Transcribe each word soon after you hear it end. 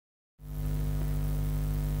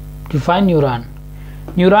Define neuron.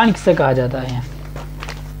 Neuron किसे कहा जाता है?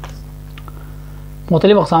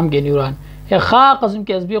 मुख्तलिफ अक़साम के न्यूरॉन। एक ख़ास किस्म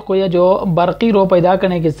की अज़बी खुलिया जो बरक़ी रो पैदा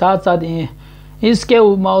करने के साथ साथ इसके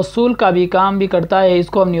मौसूल का भी काम भी करता है,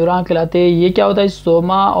 इसको हम न्यूरॉन कहलाते हैं। ये क्या होता है?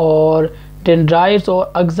 सोमा और डेंड्राइट्स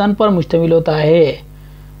और अक्सन पर मुश्तमिल होता है।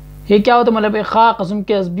 ये क्या होता है? मतलब एक ख़ास किस्म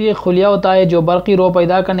के अज़बी खुलिया होता है जो बरक़ी रो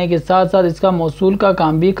पैदा करने के साथ साथ इसका मौसूल का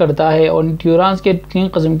काम भी करता है। और न्यूरॉन्स के 3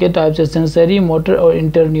 किस्म के टाइप से सेंसरी, मोटर और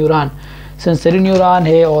इंटर न्यूरॉन। सेंसरी न्यूरॉन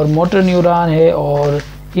है और मोटर न्यूरॉन है और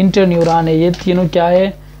इंटर न्यूरॉन है। ये तीनों क्या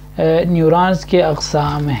है? न्यूरॉन्स के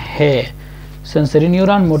अक़साम है। सेंसरी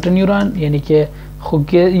न्यूरॉन, मोटर न्यूरॉन यानी कि खुद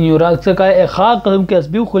के न्यूरॉन्स का एक ख़ास किस्म के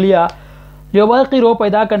अज़बी खुलिया जो बरक़ी रो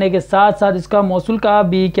पैदा करने के साथ साथ इसका मौसूल का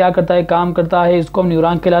भी क्या करता है? काम करता है। इसको हम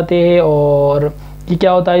न्यूरॉन कहलाते हैं। और ये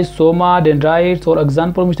क्या होता है? सोमा, डेंड्राइट्स और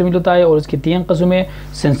अक्सान पर मुश्तमिल होता है। और इसकी 3 किस्में: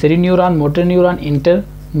 sensory neuron, motor neuron, inter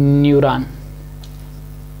neuron.